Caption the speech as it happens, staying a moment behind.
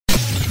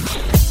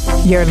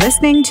You're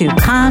listening to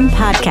Kan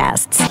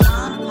Podcasts.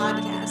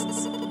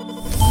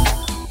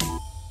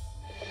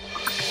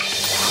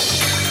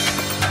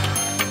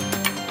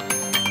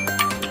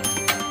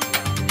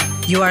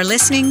 You are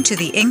listening to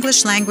the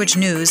English language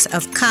news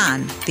of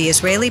Kan, the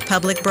Israeli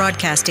Public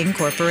Broadcasting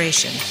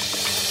Corporation.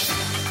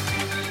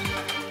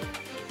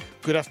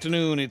 Good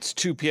afternoon. It's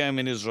 2 p.m.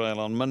 in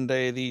Israel on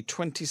Monday, the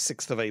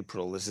 26th of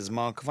April. This is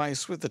Mark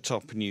Weiss with the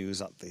top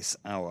news at this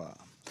hour.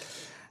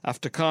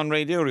 After Kan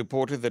Radio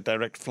reported that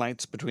direct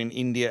flights between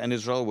India and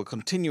Israel were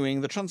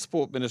continuing, the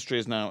Transport Ministry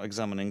is now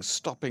examining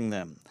stopping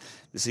them.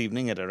 This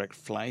evening, a direct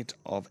flight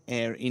of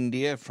Air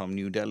India from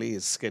New Delhi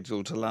is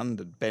scheduled to land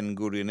at Ben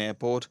Gurion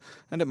Airport,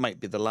 and it might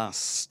be the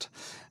last.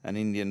 An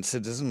Indian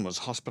citizen was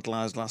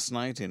hospitalized last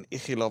night in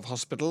Ichilov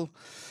Hospital,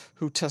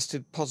 who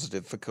tested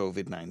positive for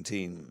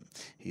COVID-19.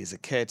 He is a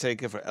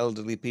caretaker for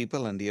elderly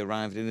people, and he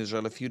arrived in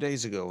Israel a few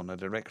days ago on a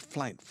direct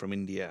flight from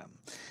India.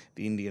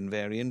 The Indian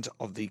variant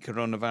of the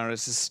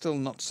coronavirus is still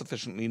not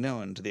sufficiently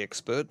known to the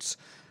experts,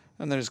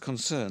 and there is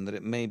concern that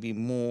it may be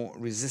more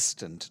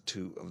resistant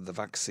to the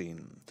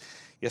vaccine.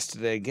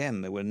 Yesterday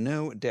again, there were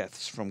no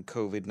deaths from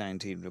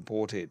COVID-19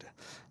 reported.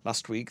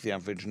 Last week, the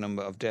average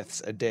number of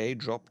deaths a day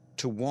dropped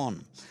to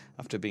 1,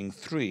 after being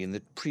 3 in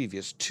the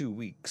previous 2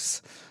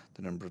 weeks.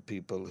 The number of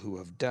people who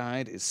have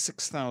died is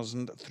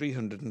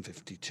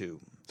 6,352.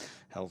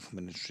 Health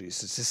Ministry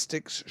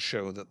statistics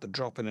show that the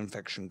drop in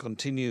infection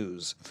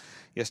continues.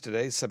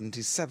 Yesterday,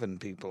 77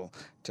 people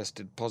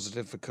tested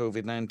positive for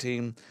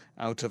COVID-19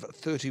 out of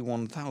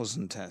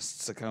 31,000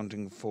 tests,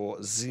 accounting for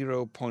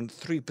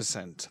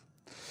 0.3%.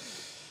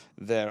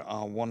 There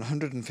are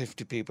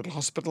 150 people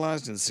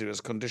hospitalized in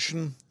serious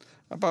condition,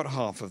 about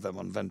half of them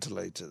on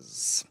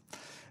ventilators.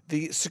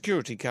 The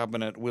Security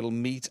Cabinet will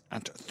meet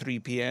at 3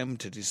 p.m.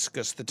 to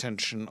discuss the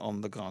tension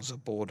on the Gaza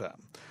border.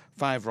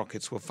 5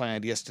 rockets were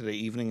fired yesterday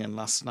evening and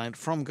last night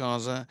from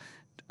Gaza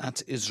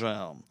at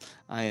Israel.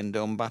 Iron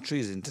Dome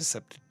batteries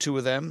intercepted 2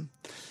 of them,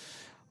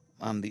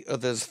 and the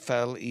others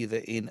fell either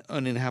in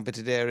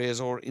uninhabited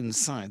areas or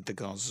inside the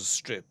Gaza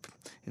Strip.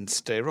 In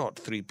Sderot,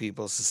 3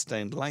 people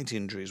sustained light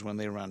injuries when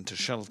they ran to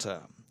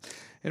shelter.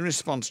 In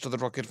response to the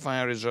rocket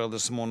fire, Israel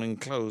this morning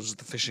closed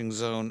the fishing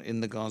zone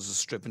in the Gaza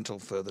Strip until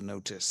further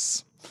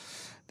notice.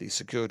 The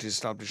security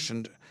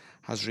establishment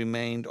has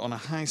remained on a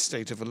high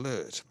state of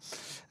alert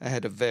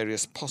ahead of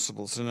various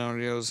possible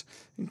scenarios,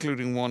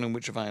 including one in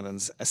which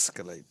violence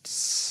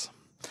escalates.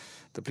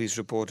 The police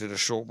reported a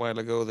short while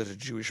ago that a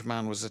Jewish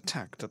man was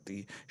attacked at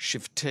the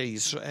Shiftei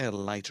Israel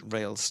light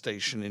rail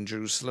station in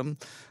Jerusalem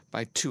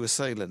by 2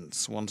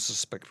 assailants. One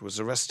suspect was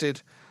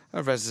arrested,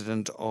 a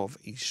resident of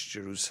East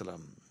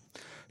Jerusalem.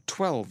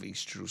 12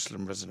 East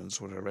Jerusalem residents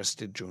were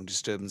arrested during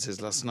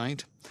disturbances last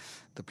night.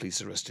 The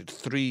police arrested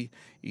 3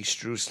 East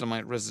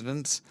Jerusalemite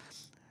residents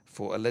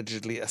for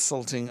allegedly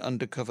assaulting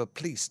undercover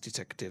police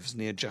detectives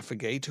near Jaffa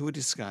Gate who were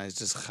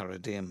disguised as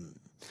Haredim.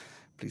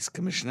 Police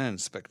Commissioner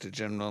Inspector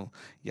General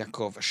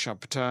Yaakov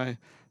Shabtai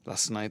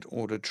last night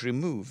ordered to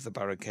remove the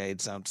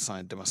barricades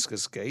outside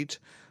Damascus Gate,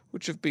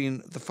 which have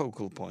been the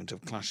focal point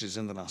of clashes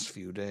in the last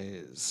few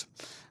days.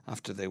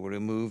 After they were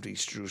removed,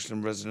 East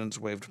Jerusalem residents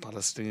waved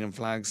Palestinian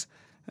flags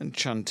and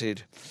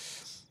chanted,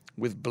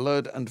 "With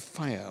blood and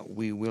fire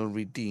we will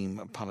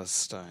redeem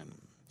Palestine."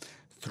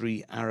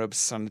 3 Arab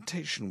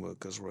sanitation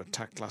workers were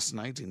attacked last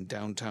night in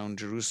downtown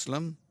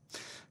Jerusalem.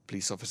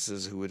 Police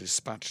officers who were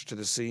dispatched to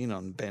the scene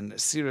on Ben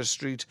Sira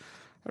Street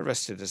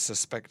arrested a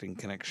suspect in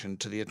connection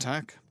to the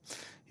attack.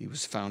 He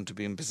was found to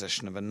be in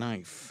possession of a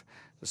knife.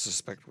 The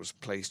suspect was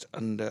placed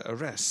under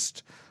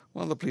arrest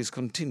while the police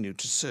continued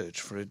to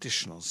search for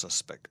additional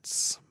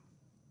suspects.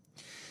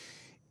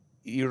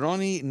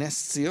 Ironi Ness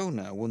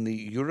Ziona won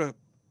the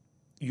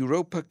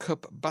Europa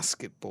Cup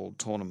basketball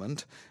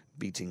tournament,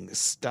 beating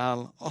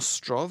Stal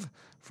Ostrov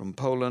from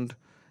Poland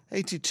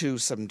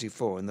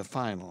 82-74 in the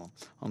final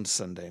on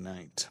Sunday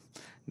night.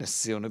 Ness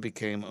Ziona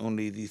became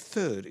only the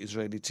 3rd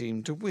Israeli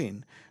team to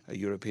win a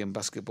European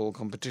basketball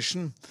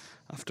competition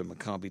after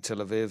Maccabi Tel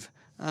Aviv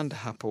and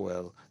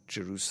Hapoel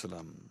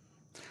Jerusalem.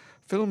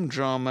 Film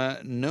drama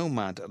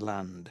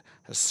Nomadland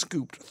has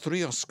scooped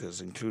 3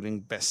 Oscars, including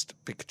Best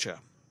Picture.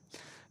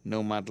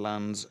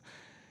 Nomadland's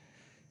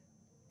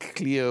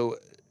Cleo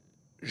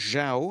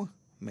Zhao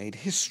made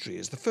history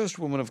as the first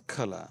woman of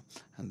colour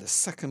and the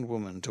 2nd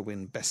woman to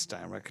win Best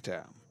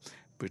Director.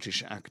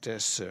 British actor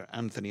Sir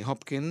Anthony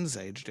Hopkins,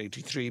 aged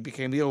 83,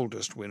 became the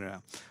oldest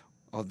winner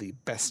of the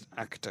Best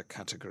Actor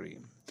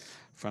category.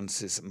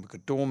 Frances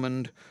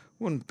McDormand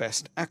won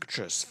Best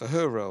Actress for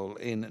her role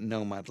in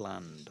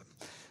Nomadland.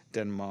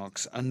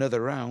 Denmark's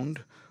Another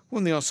Round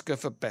won the Oscar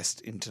for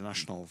Best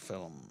International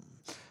Film.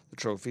 The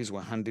trophies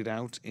were handed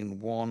out in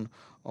one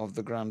of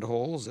the grand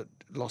halls at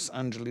Los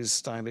Angeles'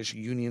 stylish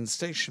Union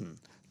Station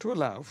to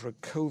allow for a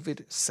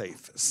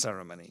COVID-safe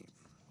ceremony.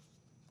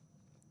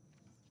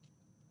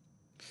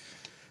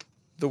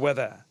 The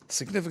weather,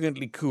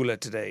 significantly cooler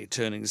today,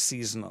 turning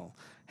seasonal,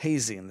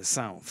 hazy in the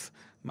south.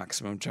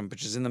 Maximum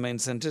temperatures in the main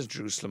centres,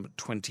 Jerusalem at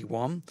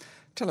 21,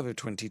 Tel Aviv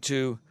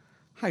 22,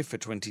 Haifa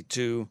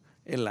 22,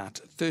 Eilat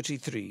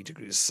 33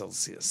 degrees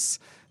Celsius.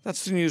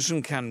 That's the news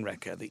from Kan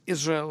Reka, the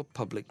Israel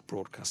Public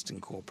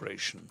Broadcasting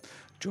Corporation.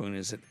 Join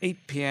us at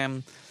 8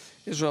 p.m.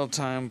 Israel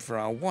time for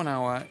our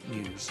 1-hour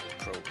news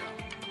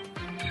program.